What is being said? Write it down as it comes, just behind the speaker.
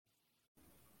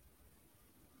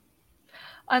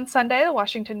On Sunday, the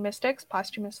Washington Mystics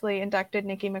posthumously inducted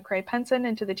Nikki McCray-Penson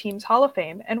into the team's Hall of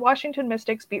Fame, and Washington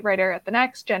Mystics beat writer at The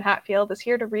Next, Jen Hatfield, is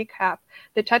here to recap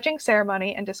the touching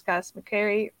ceremony and discuss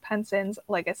McCray-Penson's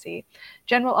legacy.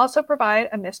 Jen will also provide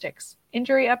a Mystics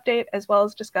injury update, as well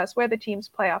as discuss where the team's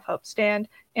playoff hopes stand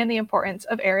and the importance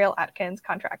of Ariel Atkins'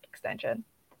 contract extension.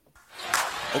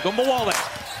 Ogunbowale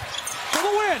for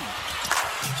the win!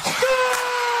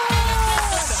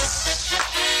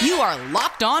 You are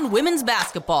Locked On Women's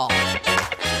Basketball,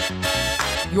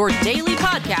 your daily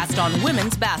podcast on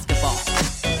women's basketball.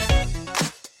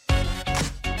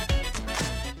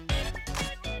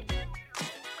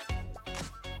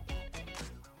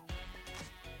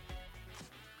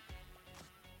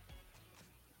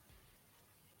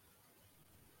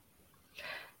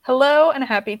 Hello and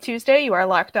happy Tuesday. You are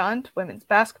Locked On to Women's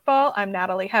Basketball. I'm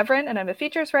Natalie Heverin, and I'm a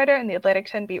features writer and the Atlantic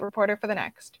 10 beat reporter for The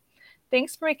Next.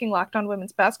 Thanks for making Locked On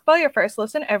Women's Basketball your first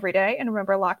listen every day. And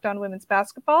remember, Locked On Women's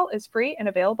Basketball is free and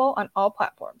available on all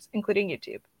platforms, including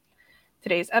YouTube.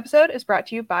 Today's episode is brought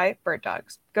to you by Bird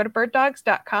Dogs. Go to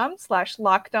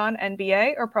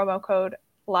birddogs.com/LockedOnNBA or promo code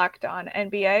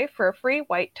LockedOnNBA for a free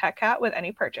white tech hat with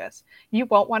any purchase. You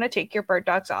won't want to take your Bird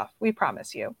Dogs off, we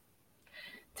promise you.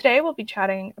 Today, we'll be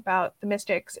chatting about the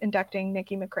Mystics inducting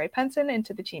Nikki McCray-Penson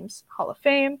into the team's Hall of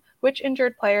Fame, which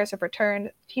injured players have returned,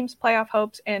 the team's playoff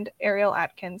hopes, and Ariel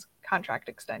Atkins' contract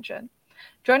extension.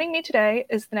 Joining me today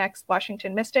is the Next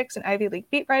Washington Mystics and Ivy League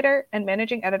beat writer and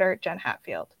managing editor, Jen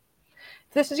Hatfield.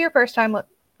 If this is your first time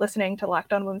listening to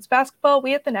Locked On Women's Basketball,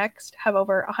 we at The Next have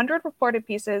over 100 reported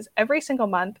pieces every single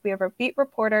month. We have a beat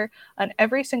reporter on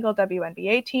every single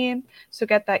WNBA team, so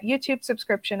get that YouTube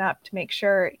subscription up to make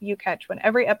sure you catch when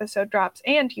every episode drops,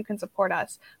 and you can support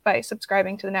us by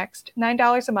subscribing to The Next,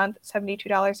 $9 a month,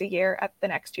 $72 a year at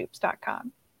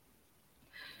thenexthoops.com.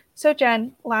 So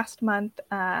Jen, last month,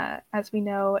 as we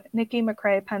know, Nikki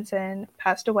McCray-Penson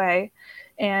passed away,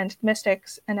 and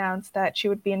Mystics announced that she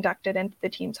would be inducted into the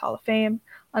team's Hall of Fame.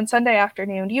 On Sunday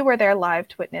afternoon, you were there live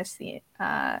to witness the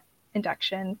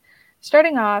induction.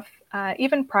 Starting off,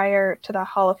 even prior to the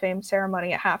Hall of Fame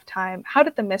ceremony at halftime, how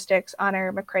did the Mystics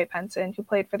honor McCray-Penson, who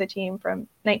played for the team from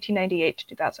 1998 to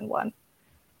 2001?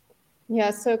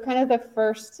 Yeah, so kind of the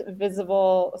first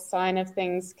visible sign of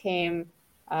things came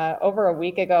over a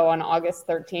week ago on August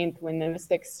 13th, when the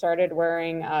Mystics started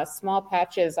wearing small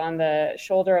patches on the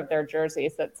shoulder of their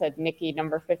jerseys that said Nikki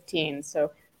number 15.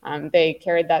 So they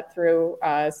carried that through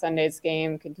Sunday's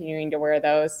game, continuing to wear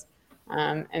those.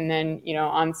 And then,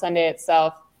 on Sunday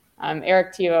itself,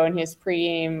 Eric Tio in his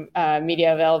pregame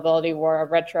media availability wore a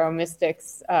retro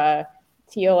Mystics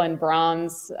teal and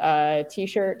bronze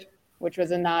T-shirt, which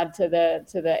was a nod to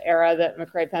the era that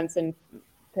McCray-Penson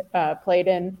played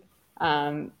in.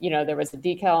 There was a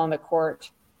decal on the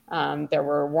court. There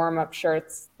were warm-up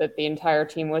shirts that the entire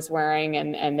team was wearing,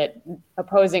 and that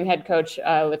opposing head coach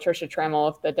Latricia Trammell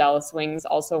of the Dallas Wings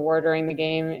also wore during the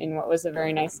game in what was a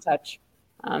very nice touch.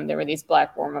 There were these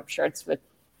black warm-up shirts with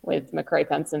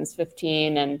McCray-Penson's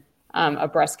 15 and a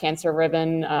breast cancer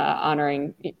ribbon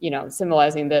honoring,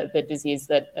 symbolizing the disease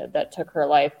that took her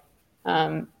life.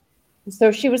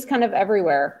 So she was kind of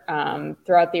everywhere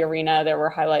throughout the arena. There were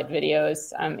highlight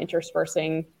videos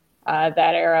interspersing that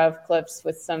era of clips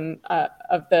with some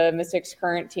of the Mystics'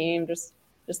 current team, just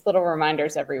little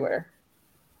reminders everywhere.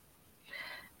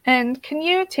 And can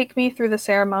you take me through the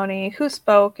ceremony? Who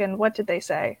spoke and what did they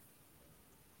say?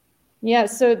 Yeah,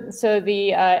 so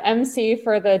the MC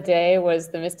for the day was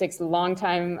the Mystics'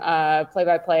 longtime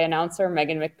play-by-play announcer,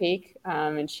 Megan McPeak,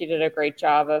 and she did a great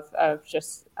job of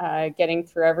just getting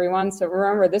through everyone. So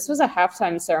remember, this was a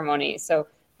halftime ceremony, so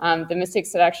the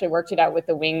Mystics had actually worked it out with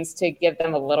the Wings to give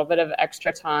them a little bit of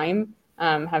extra time,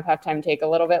 have halftime take a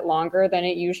little bit longer than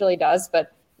it usually does,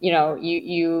 but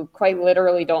you quite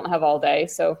literally don't have all day,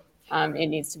 so it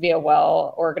needs to be a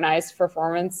well-organized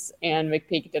performance, and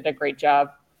McPeak did a great job.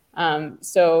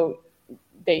 So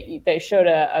they showed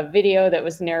a video that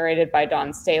was narrated by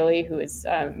Dawn Staley, who is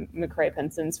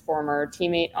McCray-Penson's former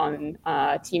teammate on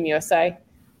Team USA.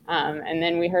 And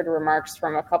then we heard remarks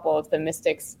from a couple of the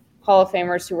Mystics Hall of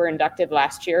Famers who were inducted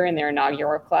last year in their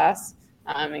inaugural class,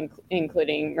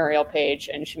 including Muriel Page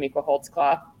and Shamiqua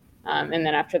Holtzclaw. And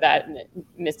then after that,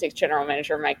 Mystics general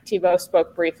manager Mike Thibault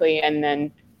spoke briefly, and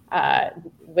then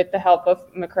with the help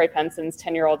of McCray-Penson's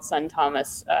 10-year-old son,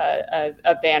 Thomas,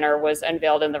 a banner was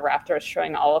unveiled in the rafters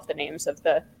showing all of the names of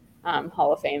the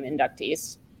Hall of Fame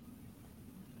inductees.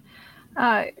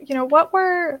 What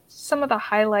were some of the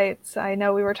highlights? I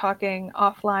know we were talking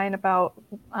offline about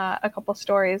a couple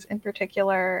stories in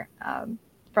particular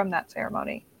from that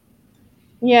ceremony.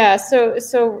 Yeah,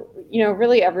 so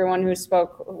really everyone who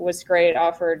spoke was great,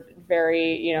 offered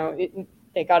very,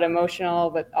 they got emotional,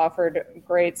 but offered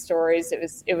great stories.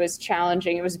 It was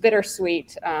challenging. It was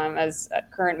bittersweet, as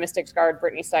current Mystics guard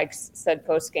Brittany Sykes said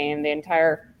post game. The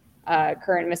entire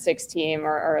current Mystics team,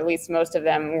 or at least most of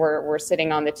them, were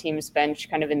sitting on the team's bench,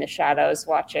 kind of in the shadows,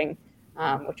 watching,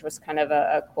 which was kind of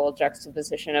a cool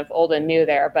juxtaposition of old and new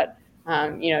there. But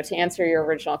to answer your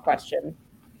original question,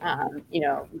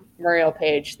 Muriel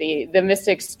Page, the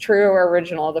Mystics' true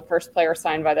original, the first player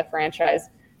signed by the franchise.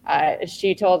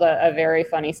 She told a very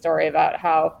funny story about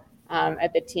how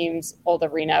at the team's old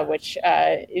arena, which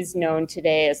is known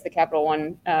today as the Capital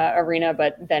One Arena,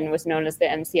 but then was known as the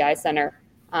MCI Center,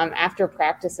 after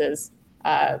practices,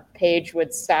 Paige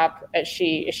would stop as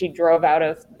she drove out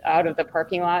of the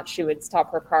parking lot. She would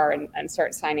stop her car and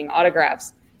start signing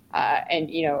autographs. And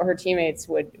her teammates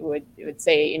would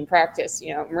say in practice,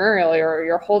 Muriel,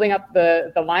 you're holding up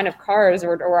the line of cars,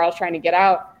 or we're all trying to get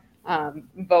out.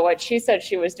 But what she said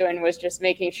she was doing was just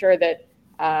making sure that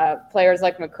players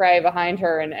like McCray behind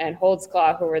her and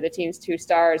Holdsclaw, who were the team's 2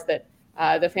 stars, that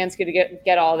the fans could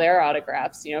get all their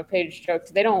autographs. Paige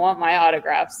joked, they don't want my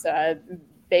autographs.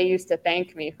 They used to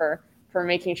thank me for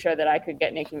making sure that I could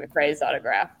get Nikki McCray's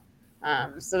autograph.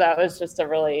 So that was just a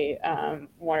really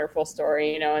wonderful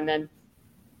story, And then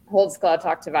Holdsclaw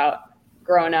talked about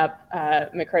growing up.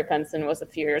 McCray-Penson was a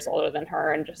few years older than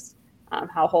her, and just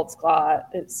how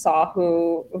Holdsclaw saw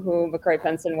who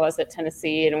McCray-Penson was at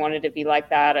Tennessee and wanted to be like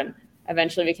that, and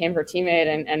eventually became her teammate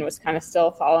and was kind of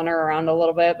still following her around a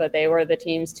little bit. But they were the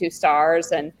team's 2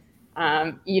 stars, and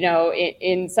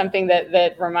in something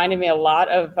that reminded me a lot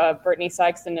of Brittany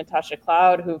Sykes and Natasha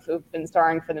Cloud, who've been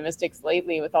starring for the Mystics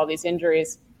lately with all these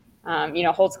injuries.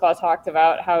 Holdsclaw talked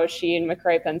about how she and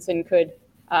McCray-Penson could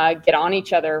get on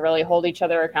each other, really hold each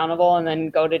other accountable, and then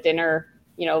go to dinner,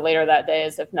 later that day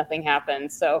as if nothing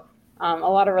happened. So a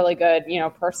lot of really good,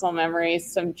 personal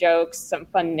memories, some jokes, some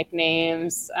fun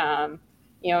nicknames.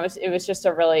 It was just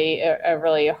a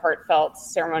really heartfelt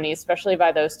ceremony, especially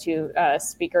by those 2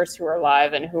 speakers who were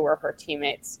live and who were her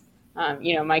teammates.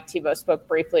 Mike Tebow spoke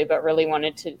briefly, but really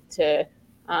wanted to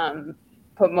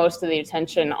put most of the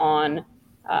attention on,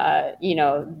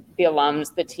 the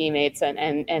alums, the teammates,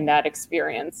 and that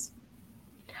experience.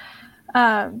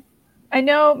 I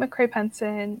know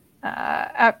McCray-Penson,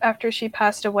 after she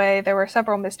passed away, there were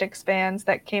several Mystics fans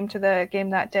that came to the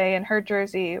game that day in her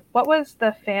jersey. What was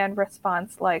the fan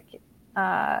response like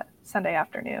Sunday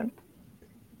afternoon?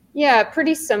 Yeah,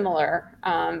 pretty similar.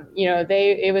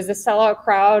 It was a sellout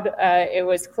crowd. It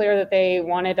was clear that they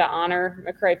wanted to honor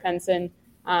McCray-Penson.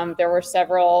 There were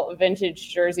several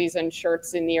vintage jerseys and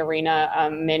shirts in the arena,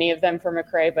 many of them for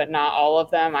McCray, but not all of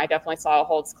them. I definitely saw a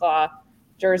Holdsclaw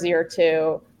jersey or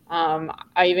 2.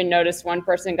 I even noticed one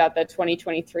person got the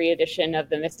 2023 edition of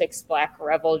the Mystics Black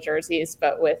Rebel jerseys,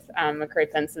 but with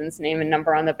McCray-Penson's name and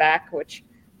number on the back, which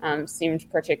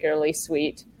seemed particularly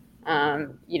sweet.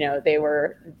 They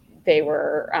were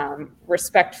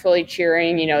respectfully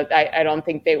cheering. I don't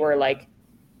think they were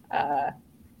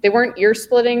they weren't ear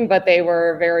splitting, but they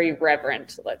were very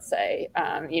reverent, let's say,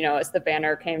 as the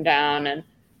banner came down and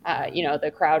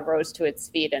the crowd rose to its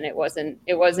feet, and it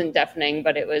wasn't deafening,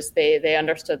 but it was, they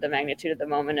understood the magnitude of the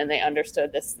moment, and they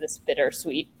understood this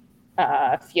bittersweet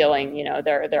feeling.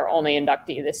 Their only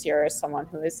inductee this year is someone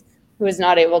who is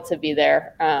not able to be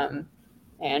there.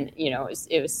 And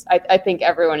it was I think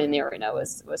everyone in the arena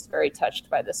was very touched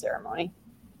by the ceremony.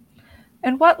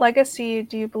 And what legacy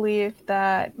do you believe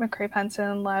that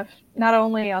McCray-Penson left, not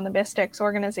only on the Mystics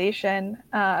organization,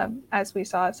 as we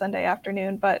saw Sunday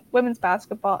afternoon, but the women's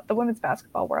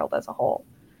basketball world as a whole?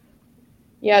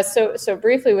 Yeah, so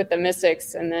briefly with the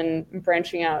Mystics, and then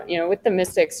branching out, with the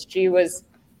Mystics, she was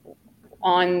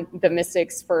on the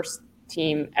Mystics' first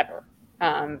team ever.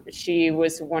 She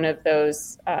was one of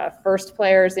those first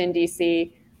players in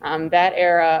DC. That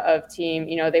era of team,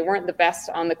 they weren't the best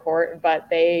on the court, but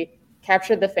they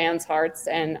captured the fans' hearts.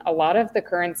 And a lot of the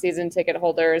current season ticket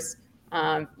holders,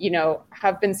 have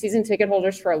been season ticket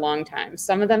holders for a long time.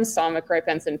 Some of them saw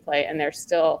McCray-Penson play, and they're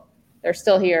still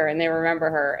here, and they remember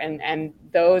her. And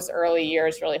those early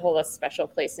years really hold a special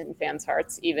place in fans'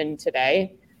 hearts even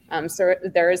today. So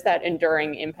there is that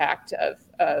enduring impact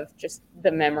of just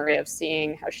the memory of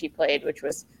seeing how she played, which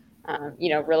was,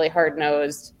 really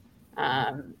hard-nosed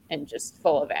and just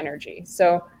full of energy.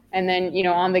 So, and then,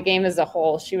 on the game as a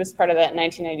whole, she was part of that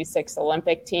 1996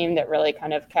 Olympic team that really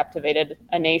kind of captivated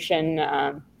a nation,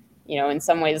 in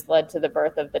some ways led to the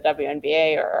birth of the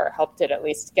WNBA, or helped it at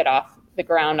least get off the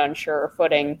ground on surer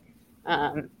footing.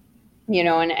 And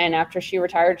after she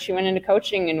retired, she went into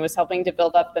coaching and was helping to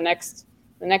build up the next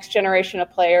the next generation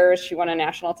of players. She won a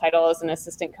national title as an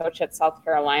assistant coach at South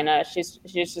Carolina. She's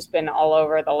just been all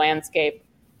over the landscape.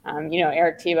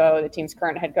 Eric Tebow, the team's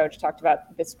current head coach, talked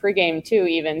about this pregame too,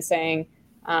 even saying,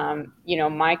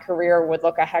 my career would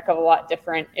look a heck of a lot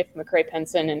different if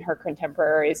McCray-Penson and her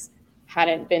contemporaries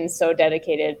hadn't been so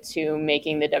dedicated to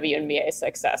making the WNBA a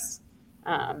success.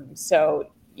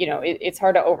 It's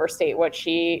hard to overstate what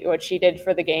she did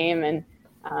for the game. And,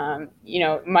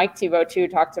 Mike Tebow too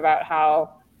talked about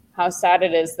how sad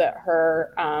it is that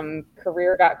her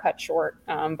career got cut short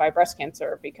by breast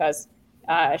cancer, because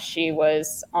she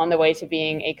was on the way to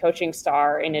being a coaching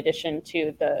star in addition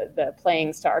to the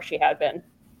playing star she had been.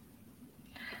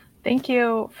 Thank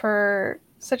you for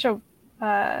such a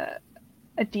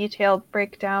detailed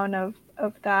breakdown of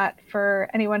that. For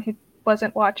anyone who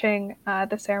wasn't watching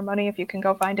the ceremony, if you can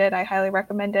go find it, I highly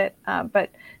recommend it.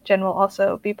 But Jen will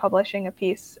also be publishing a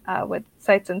piece with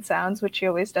sights and sounds, which she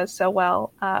always does so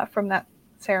well from that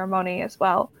ceremony as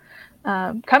well.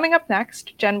 Coming up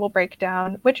next, Jen will break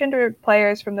down which injured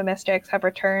players from the Mystics have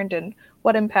returned and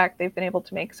what impact they've been able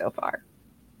to make so far.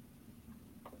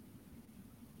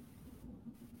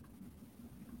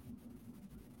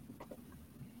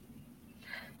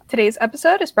 Today's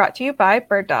episode is brought to you by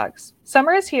Bird Dogs.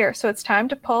 Summer is here, so it's time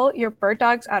to pull your Bird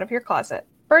Dogs out of your closet.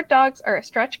 Bird Dogs are a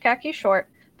stretch khaki short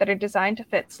that are designed to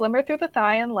fit slimmer through the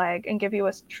thigh and leg and give you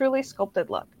a truly sculpted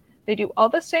look. They do all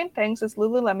the same things as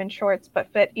Lululemon shorts, but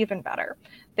fit even better.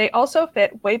 They also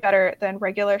fit way better than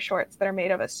regular shorts that are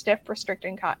made of a stiff,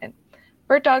 restricting cotton.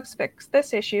 Bird Dogs fixed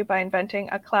this issue by inventing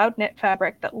a cloud knit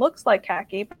fabric that looks like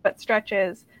khaki, but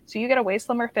stretches, so you get a way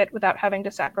slimmer fit without having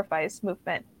to sacrifice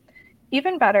movement.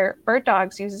 Even better, Bird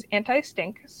Dogs uses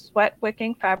anti-stink,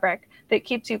 sweat-wicking fabric that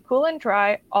keeps you cool and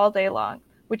dry all day long,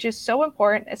 which is so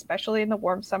important, especially in the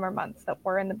warm summer months that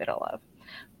we're in the middle of.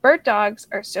 Bird Dogs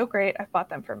are so great. I've bought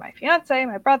them for my fiance,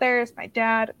 my brothers, my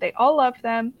dad. They all love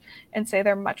them and say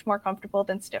they're much more comfortable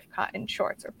than stiff cotton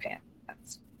shorts or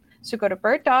pants. So go to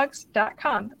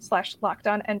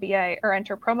birddogs.com/LockedOnNBA or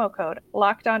enter promo code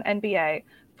LockedOnNBA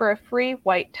for a free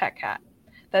white tech hat.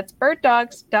 That's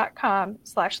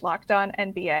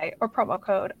birddogs.com/LockedOnNBA or promo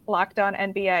code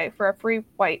LockedOnNBA for a free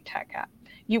white tech hat.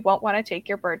 You won't want to take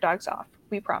your Bird Dogs off.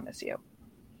 We promise you.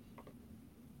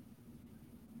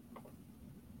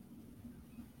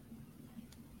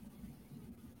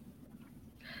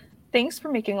 Thanks for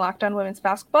making Locked On Women's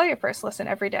Basketball your first listen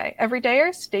every day.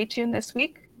 Everydayers, stay tuned this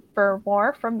week for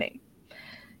more from me.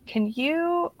 Can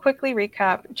you quickly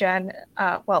recap, Jen?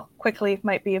 Quickly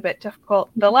might be a bit difficult.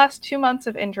 The last 2 months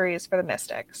of injuries for the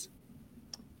Mystics.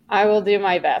 I will do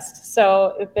my best.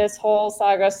 So this whole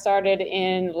saga started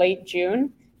in late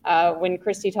June when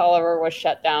Kristi Tolliver was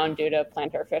shut down due to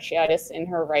plantar fasciitis in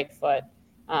her right foot.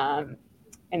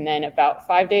 And then about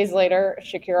 5 days later,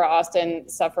 Shakira Austin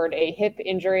suffered a hip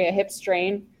injury, a hip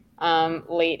strain,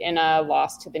 late in a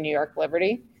loss to the New York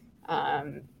Liberty.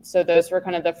 So those were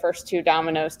kind of the first two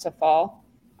dominoes to fall.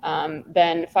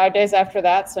 Then 5 days after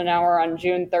that, so now we're on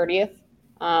June 30th,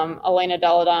 Elena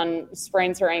Deladon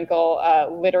sprains her ankle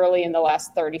literally in the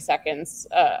last 30 seconds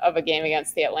of a game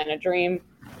against the Atlanta Dream.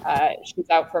 She's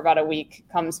out for about a week,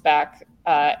 comes back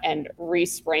and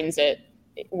re-sprains it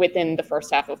within the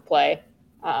first half of play.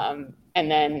 And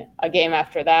then a game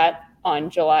after that, on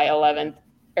July 11th,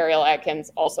 Ariel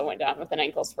Atkins also went down with an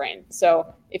ankle sprain.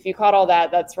 So if you caught all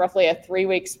that, that's roughly a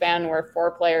 3-week span where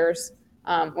 4 players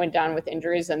went down with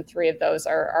injuries, and 3 of those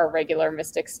are regular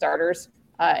Mystics starters,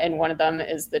 and one of them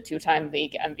is the 2-time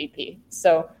league MVP.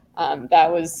 So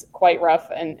that was quite rough,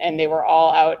 and they were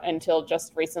all out until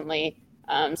just recently,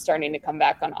 starting to come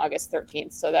back on August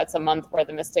 13th. So that's a month where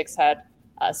the Mystics had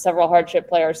several hardship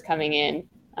players coming in,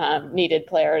 needed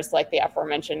players like the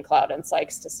aforementioned Cloud and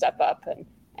Sykes to step up,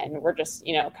 and we're just,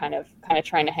 kind of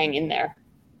trying to hang in there.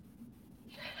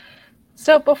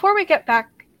 So before we get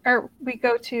back, or we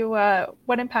go to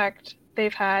what impact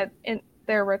they've had in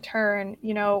their return,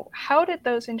 how did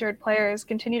those injured players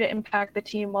continue to impact the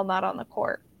team while not on the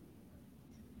court?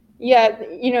 Yeah,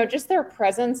 just their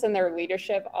presence and their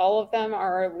leadership. All of them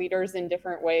are leaders in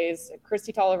different ways.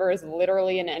 Kristi Tolliver is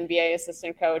literally an NBA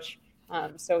assistant coach.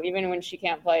 So even when she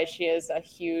can't play, she is a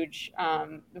huge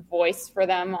voice for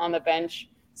them on the bench.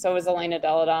 So is Elena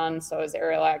Deladon, so is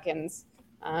Ariel Atkins.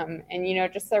 And,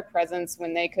 just their presence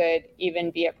when they could even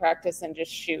be at practice and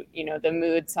just shoot. The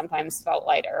mood sometimes felt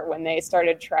lighter when they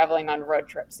started traveling on road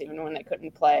trips, even when they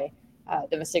couldn't play.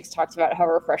 The Mystics talked about how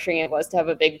refreshing it was to have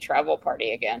a big travel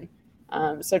party again.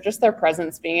 So just their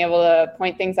presence, being able to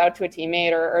point things out to a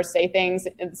teammate or say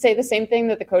the same thing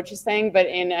that the coach is saying, but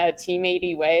in a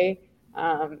teammate-y way,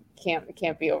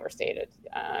 can't be overstated.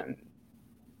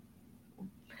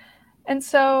 And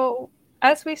so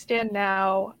as we stand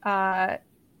now,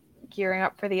 gearing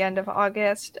up for the end of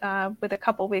August, with a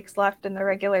couple weeks left in the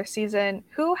regular season,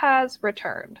 who has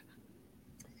returned?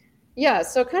 Yeah,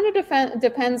 so it kind of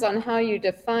depends on how you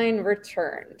define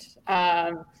returned.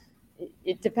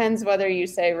 It depends whether you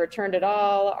say returned at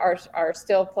all, are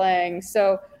still playing.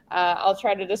 So I'll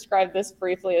try to describe this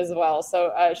briefly as well.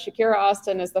 So Shakira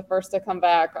Austin is the first to come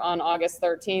back on August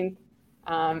 13th.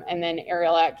 And then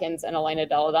Ariel Atkins and Elena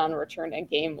Delle Donne returned a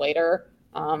game later,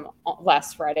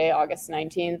 last Friday, August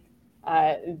 19th.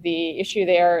 The issue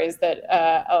there is that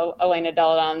Elena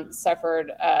Delle Donne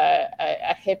suffered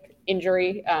a hip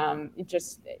injury.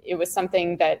 It was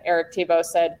something that Eric Thibault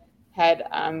said had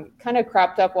kind of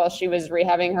cropped up while she was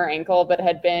rehabbing her ankle, but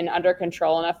had been under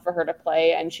control enough for her to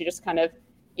play. And she just kind of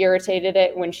irritated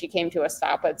it when she came to a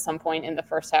stop at some point in the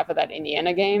first half of that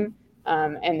Indiana game.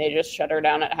 And they just shut her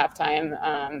down at halftime,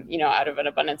 out of an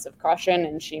abundance of caution.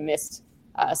 And she missed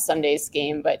Sunday's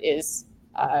game, but is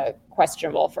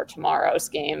questionable for tomorrow's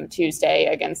game, Tuesday,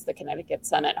 against the Connecticut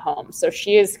Sun at home. So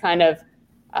she is kind of,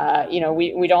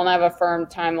 we don't have a firm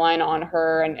timeline on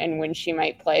her and when she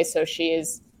might play. So she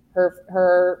is,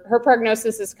 her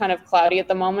prognosis is kind of cloudy at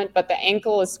the moment, but the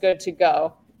ankle is good to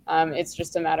go. It's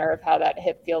just a matter of how that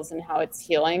hip feels and how it's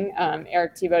healing.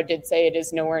 Eric Thibault did say it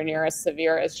is nowhere near as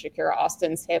severe as Shakira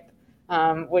Austin's hip,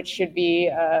 which should be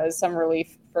some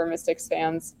relief for Mystics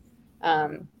fans.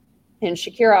 And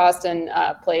Shakira Austin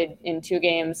played in 2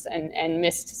 games and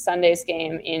missed Sunday's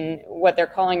game in what they're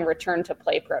calling return to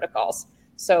play protocols.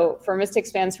 So for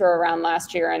Mystics fans who were around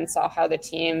last year and saw how the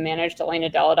team managed Elena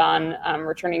Delle Donne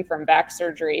returning from back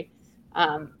surgery,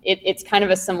 it's kind of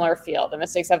a similar feel. The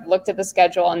Mystics have looked at the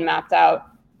schedule and mapped out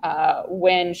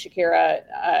when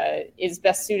Shakira is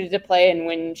best suited to play and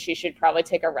when she should probably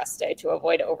take a rest day to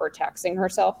avoid overtaxing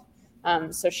herself.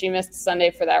 So she missed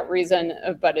Sunday for that reason,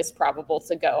 but is probable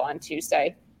to go on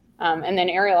Tuesday. And then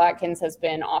Ariel Atkins has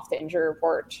been off the injury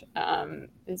report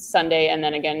Sunday and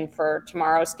then again for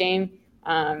tomorrow's game,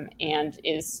 and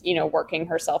is, working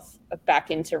herself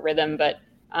back into rhythm, but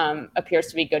appears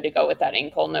to be good to go with that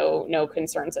ankle. No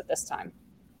concerns at this time.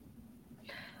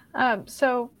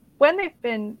 So when they've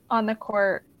been on the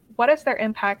court, what has their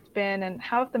impact been, and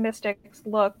how have the Mystics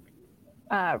looked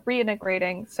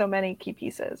reintegrating so many key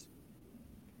pieces?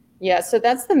 Yeah, so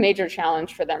that's the major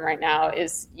challenge for them right now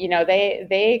is,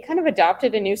 they kind of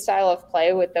adopted a new style of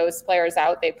play with those players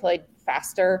out. They played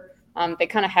faster. They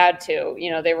kind of had to,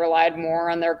 they relied more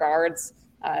on their guards,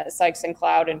 Sykes and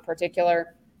Cloud in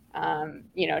particular.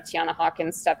 Tiana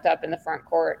Hawkins stepped up in the front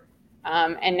court.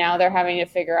 And now they're having to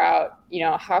figure out,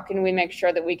 how can we make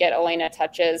sure that we get Elena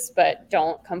touches, but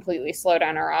don't completely slow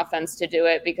down our offense to do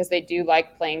it, because they do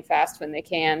like playing fast when they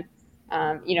can.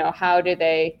 How do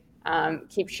they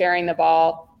keep sharing the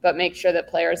ball, but make sure that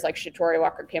players like Shatori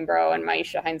Walker-Kimbrough and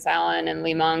Maisha Hines-Allen and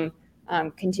Lee Meng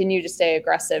continue to stay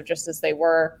aggressive just as they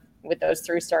were with those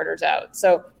 3 starters out.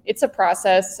 So it's a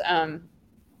process.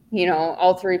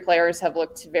 All 3 players have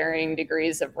looked to varying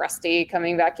degrees of rusty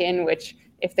coming back in, which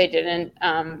if they didn't,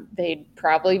 they'd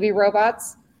probably be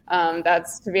robots.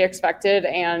 That's to be expected.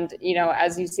 And,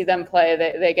 as you see them play,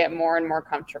 they get more and more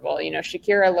comfortable.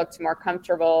 Shakira looked more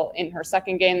comfortable in her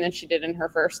second game than she did in her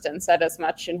first, and said as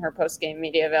much in her post-game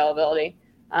media availability.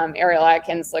 Ariel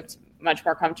Atkins looked much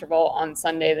more comfortable on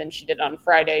Sunday than she did on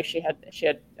Friday. She had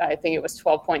I think it was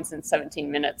 12 points in 17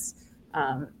 minutes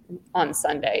on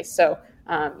Sunday. So,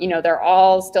 they're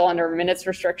all still under minutes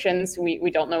restrictions.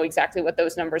 We don't know exactly what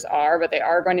those numbers are, but they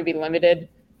are going to be limited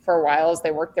for a while as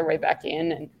they work their way back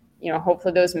in. And,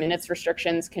 hopefully those minutes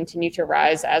restrictions continue to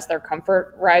rise as their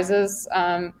comfort rises,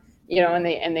 and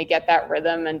they get that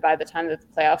rhythm. And by the time that the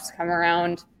playoffs come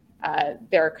around,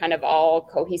 they're kind of all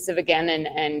cohesive again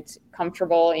and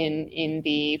comfortable in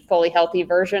the fully healthy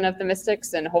version of the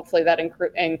Mystics. And hopefully that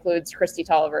includes Kristi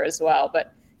Tolliver as well.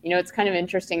 But, it's kind of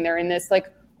interesting. They're in this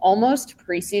almost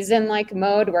preseason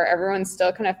mode where everyone's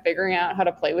still kind of figuring out how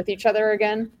to play with each other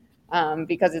again,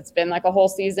 because it's been a whole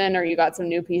season, or you got some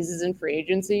new pieces in free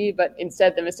agency. But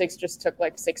instead, the Mystics just took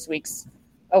 6 weeks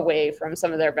away from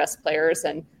some of their best players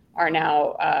and are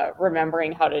now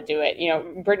remembering how to do it.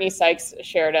 Brittany Sykes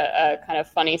shared a kind of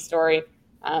funny story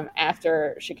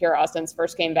after Shakira Austin's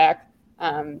first came back.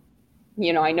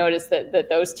 I noticed that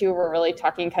those 2 were really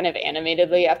talking kind of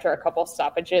animatedly after a couple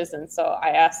stoppages. And so I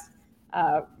asked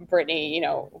Brittany,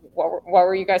 what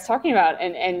were you guys talking about?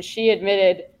 And she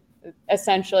admitted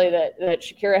essentially that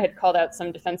Shakira had called out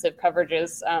some defensive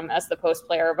coverages as the post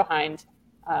player behind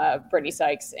Brittany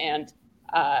Sykes. And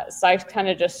Sykes kind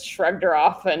of just shrugged her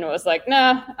off and was like,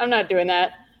 nah, I'm not doing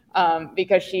that,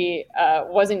 because she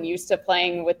wasn't used to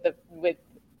playing with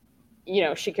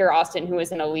Shakira Austin, who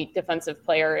is an elite defensive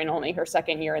player in only her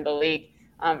second year in the league,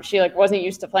 she wasn't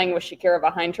used to playing with Shakira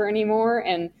behind her anymore.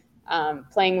 And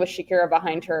playing with Shakira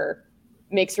behind her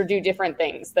makes her do different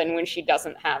things than when she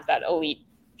doesn't have that elite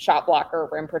shot blocker,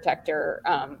 rim protector,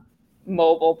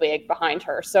 mobile big behind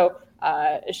her. So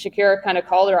Shakira kind of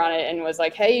called her on it and was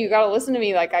like, hey, you got to listen to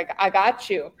me. Like, I got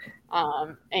you.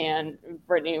 And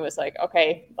Brittany was like,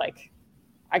 okay, like,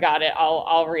 I got it.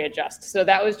 I'll readjust. So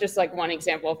that was just like one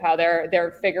example of how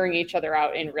they're figuring each other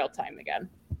out in real time again.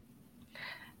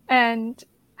 And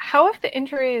how have the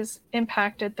injuries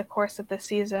impacted the course of the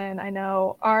season? I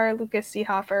know our Lucas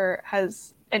Seehofer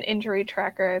has an injury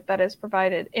tracker that has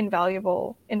provided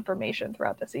invaluable information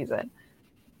throughout the season.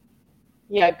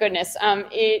 Yeah, goodness.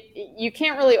 You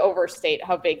can't really overstate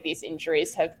how big these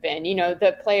injuries have been.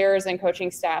 The players and coaching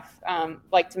staff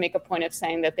like to make a point of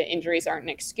saying that the injuries aren't an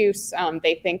excuse.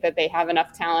 They think that they have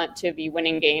enough talent to be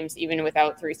winning games even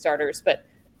without 3 starters. But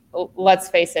let's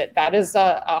face it, that is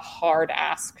a hard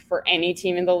ask for any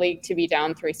team in the league to be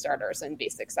down 3 starters and be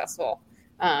successful.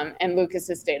 And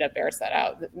Lucas's data bears that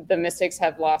out. The Mystics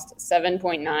have lost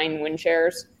 7.9 win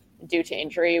shares due to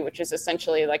injury, which is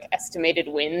essentially like estimated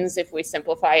wins if we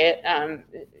simplify it,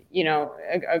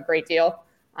 a great deal.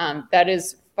 That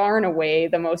is far and away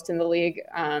the most in the league.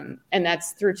 And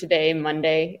that's through today,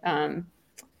 Monday. And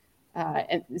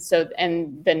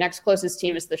the next closest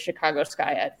team is the Chicago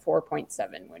Sky at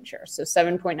 4.7 win share. So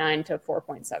 7.9 to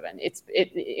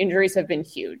 4.7. Injuries have been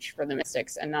huge for the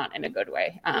Mystics and not in a good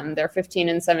way. They're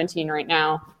 15-17 right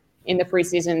now. In the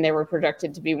preseason, they were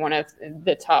projected to be one of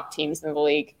the top teams in the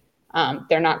league.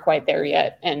 They're not quite there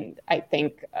yet. And I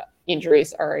think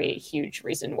injuries are a huge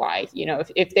reason why.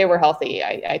 If they were healthy,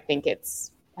 I think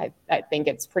it's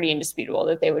pretty indisputable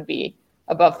that they would be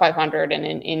above 500 and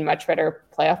in much better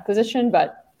playoff position.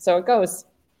 But so it goes.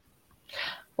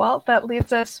 Well, that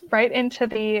leads us right into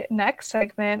the next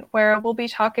segment where we'll be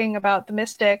talking about the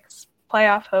Mystics'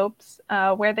 playoff hopes,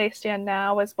 where they stand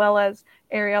now, as well as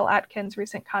Ariel Atkins'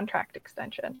 recent contract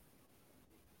extension.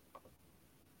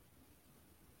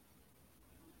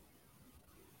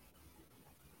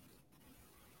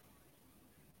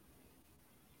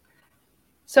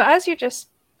 So as you just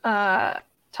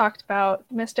talked about,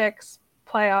 Mystics'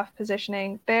 playoff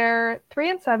positioning, they're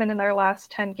 3-7 in their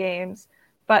last 10 games,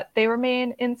 but they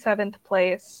remain in 7th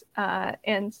place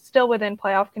and still within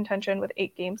playoff contention with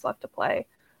 8 games left to play.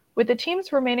 With the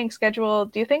team's remaining schedule,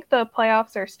 do you think the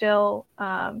playoffs are still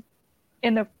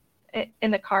in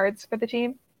the cards for the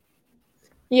team?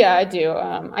 Yeah, I do.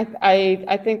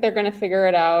 I think they're going to figure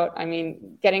it out. I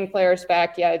mean, getting players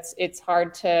back, yeah, it's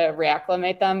hard to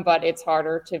reacclimate them, but it's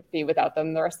harder to be without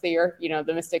them the rest of the year.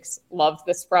 The Mystics love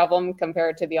this problem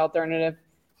compared to the alternative.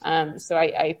 So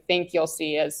I think you'll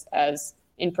see as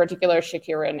in particular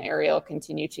Shakira and Ariel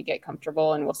continue to get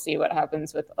comfortable, and we'll see what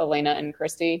happens with Elena and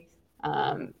Christy.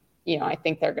 I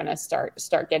think they're going to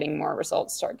start getting more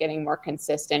results, start getting more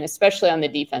consistent, especially on the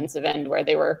defensive end where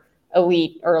they were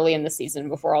elite early in the season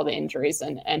before all the injuries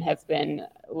and have been,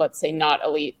 let's say, not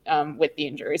elite with the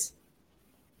injuries.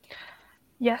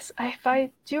 Yes, if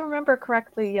I do remember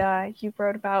correctly, you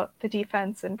wrote about the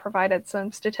defense and provided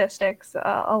some statistics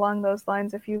along those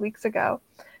lines a few weeks ago.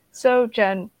 So,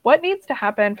 Jen, what needs to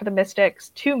happen for the Mystics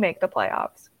to make the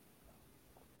playoffs?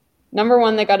 Number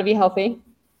one, they got to be healthy.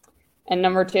 And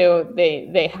number two,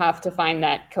 they have to find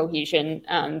that cohesion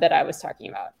that I was talking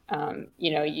about.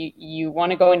 You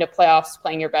want to go into playoffs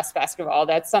playing your best basketball.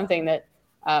 That's something that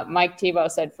Mike Tebow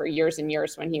said for years and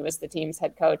years when he was the team's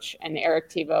head coach. And Eric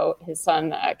Tebow, his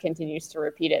son, continues to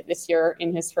repeat it this year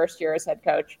in his first year as head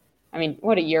coach. I mean,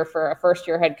 what a year for a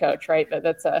first-year head coach, right? But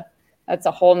that's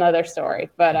a whole nother story.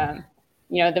 But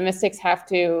the Mystics have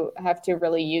to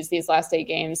really use these last 8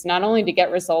 games not only to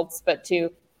get results, but to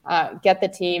get the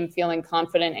team feeling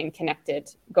confident and connected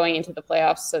going into the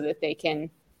playoffs so that they can,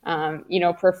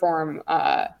 perform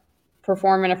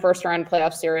in a first round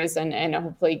playoff series and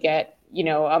hopefully get,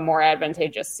 a more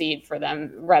advantageous seed for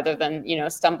them rather than,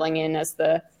 stumbling in as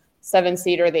the 7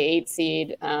 seed or the 8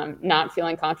 seed, not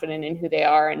feeling confident in who they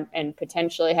are and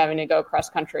potentially having to go cross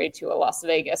country to a Las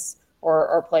Vegas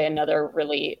or play another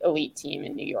really elite team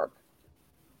in New York.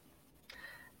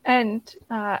 And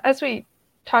as we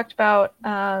talked about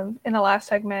in the last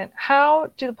segment,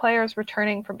 how do the players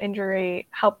returning from injury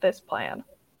help this plan?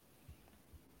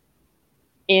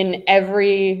 In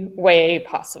every way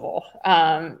possible.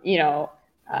 All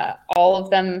of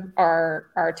them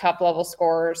are top level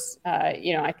scorers.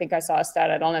 I think I saw a stat,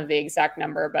 I don't have the exact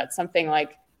number, but something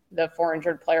like the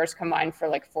 400 players combined for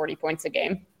like 40 points a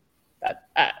game.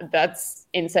 That's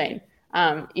insane.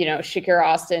 Shakira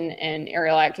Austin and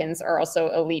Ariel Atkins are also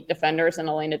elite defenders, and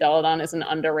Elena Deladon is an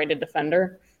underrated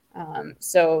defender.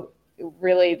 So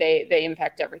really they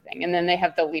impact everything. And then they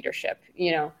have the leadership.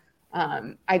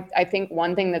 I think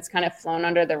one thing that's kind of flown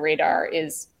under the radar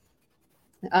is,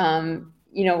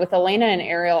 with Elena and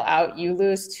Ariel out, you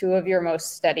lose two of your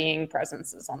most steadying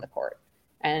presences on the court.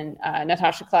 And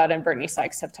Natasha Cloud and Brittany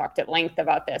Sykes have talked at length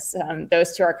about this.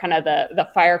 Those two are kind of the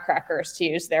firecrackers, to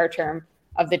use their term,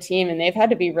 of the team. And they've had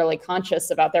to be really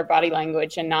conscious about their body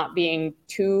language and not being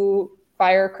too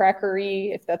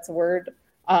firecrackery, if that's a word,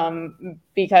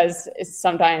 because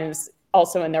sometimes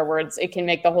also, in their words, it can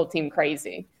make the whole team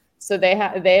crazy. So they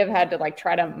have had to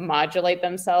try to modulate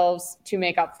themselves to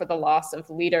make up for the loss of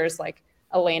leaders like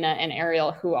Elena and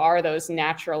Ariel, who are those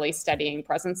naturally steadying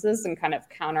presences and kind of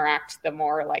counteract the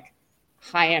more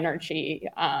high energy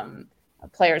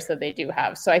players that they do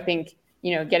have. So I think,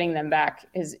 getting them back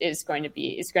is going to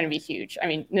be huge. I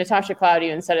mean, Natasha Cloud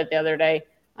even said it the other day.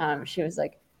 She was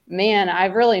like, man,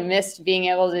 I've really missed being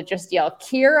able to just yell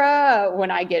Kira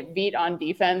when I get beat on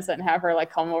defense and have her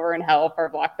come over and help or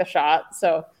block the shot.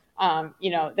 So,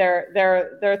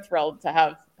 they're thrilled to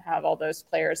have all those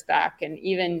players back. And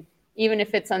even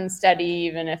if it's unsteady,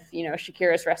 even if,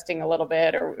 Shakira's resting a little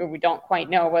bit, or we don't quite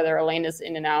know whether Elena's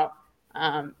in and out,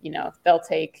 they'll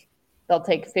take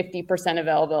 50%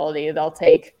 availability. They'll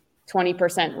take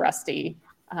 20% rusty.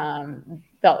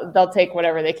 They'll take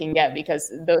whatever they can get,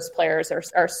 because those players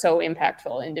are so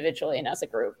impactful individually and as a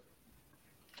group.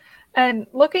 And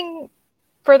looking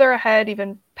further ahead,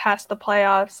 even past the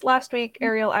playoffs, last week,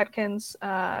 Ariel Atkins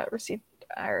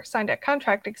signed a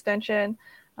contract extension.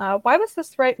 Why was this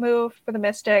the right move for the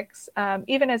Mystics,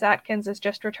 even as Atkins is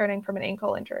just returning from an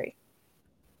ankle injury?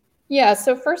 Yeah,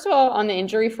 so first of all, on the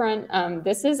injury front,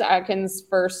 this is Atkins'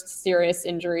 first serious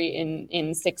injury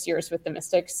in 6 years with the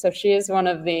Mystics. So she is one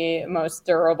of the most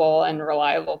durable and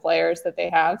reliable players that they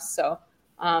have. So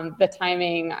the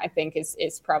timing, I think,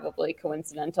 is probably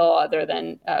coincidental, other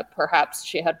than perhaps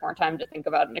she had more time to think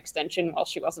about an extension while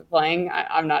she wasn't playing.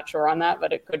 I'm not sure on that,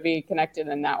 but it could be connected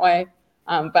in that way.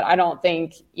 But I don't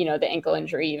think, the ankle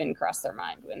injury even crossed their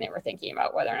mind when they were thinking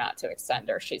about whether or not to extend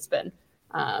her. She's been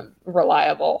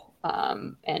reliable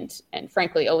and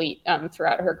frankly elite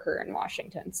throughout her career in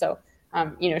Washington. So,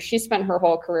 she spent her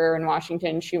whole career in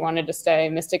Washington. She wanted to stay.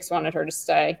 Mystics wanted her to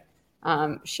stay.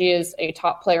 She is a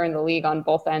top player in the league on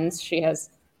both ends. She has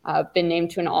been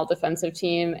named to an all-defensive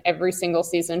team every single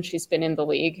season she's been in the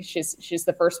league. She's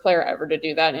the first player ever to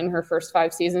do that in her first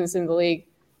 5 seasons in the league.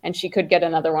 And she could get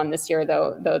another one this year,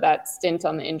 though that stint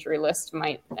on the injury list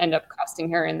might end up costing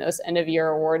her in those end-of-year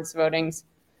awards votings.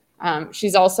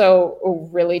 She's also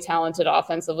really talented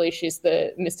offensively. She's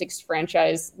the Mystics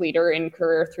franchise leader in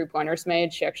career three-pointers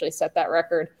made. She actually set that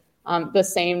record the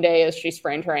same day as she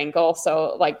sprained her ankle.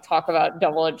 So, talk about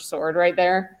double-edged sword right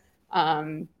there.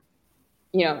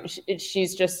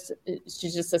 She's just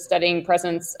a steadying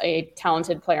presence, a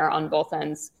talented player on both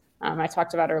ends. I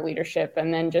talked about her leadership,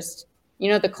 and then just,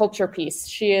 the culture piece.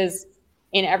 She is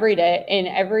in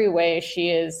every way, she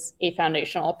is a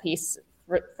foundational piece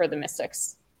for the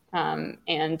Mystics.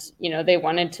 And they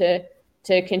wanted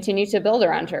to continue to build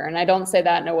around her. And I don't say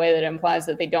that in a way that implies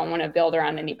that they don't want to build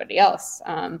around anybody else.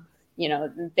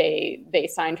 They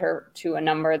signed her to a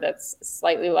number that's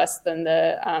slightly less than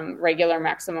the regular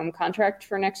maximum contract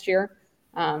for next year,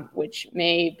 which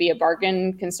may be a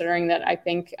bargain, considering that I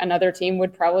think another team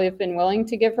would probably have been willing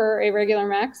to give her a regular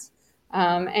max.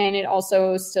 And it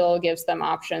also still gives them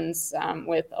options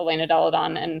with Elena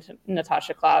Deladon and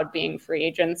Natasha Cloud being free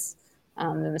agents.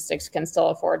 The Mystics can still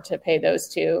afford to pay those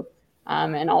two,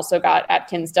 and also got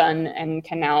Atkins done and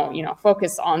can now,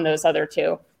 focus on those other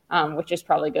two, which is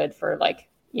probably good for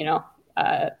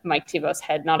Mike Thibault's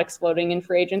head not exploding in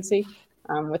free agency,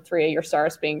 with 3 of your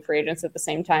stars being free agents at the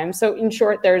same time. So in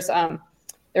short, there's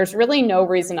really no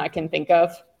reason I can think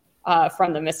of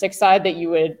from the Mystics side that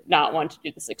you would not want to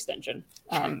do this extension.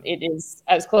 It is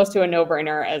as close to a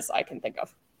no-brainer as I can think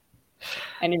of,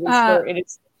 and it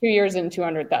is 2 years and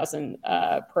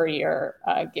 $200,000 per year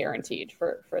guaranteed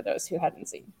for those who hadn't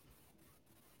seen.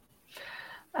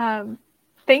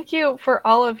 Thank you for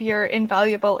all of your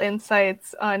invaluable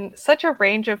insights on such a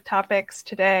range of topics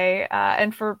today,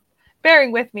 and for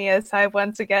bearing with me as I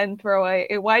once again throw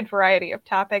a wide variety of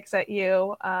topics at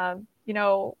you.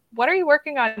 What are you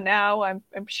working on now? I'm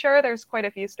sure there's quite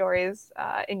a few stories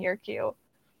in your queue.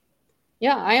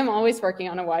 Yeah, I am always working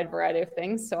on a wide variety of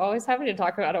things, so always happy to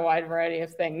talk about a wide variety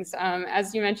of things.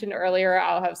 As you mentioned earlier,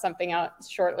 I'll have something out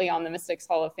shortly on the Mystics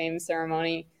Hall of Fame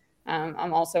ceremony.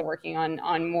 I'm also working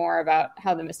on more about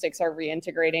how the Mystics are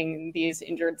reintegrating these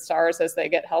injured stars as they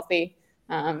get healthy.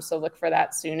 So look for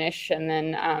that soonish. And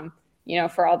then,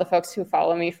 for all the folks who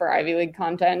follow me for Ivy League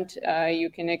content, you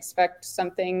can expect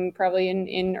something probably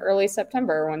in early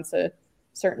September once a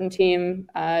certain team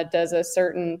does a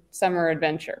certain summer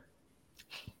adventure.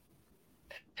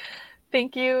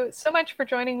 Thank you so much for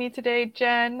joining me today,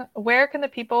 Jen. Where can the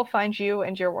people find you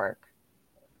and your work?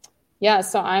 Yeah,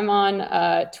 so I'm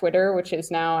on Twitter, which is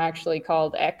now actually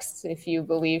called X, if you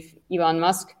believe Elon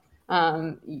Musk.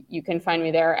 You can find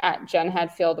me there at Jen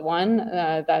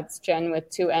Hadfield1. That's Jen with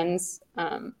 2 N's.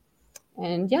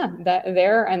 And yeah, that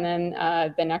there. And then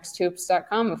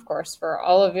thenexthoops.com, of course, for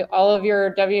all of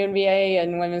your WNBA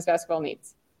and women's basketball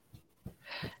needs.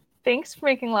 Thanks for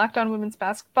making Locked On Women's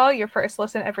Basketball your first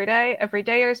listen every day.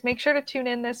 Everydayers, make sure to tune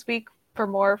in this week for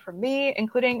more from me,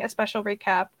 including a special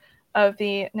recap of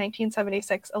the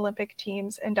 1976 Olympic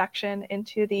team's induction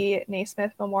into the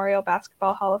Naismith Memorial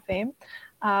Basketball Hall of Fame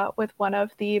with one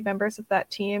of the members of that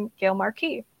team, Gail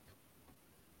Markey.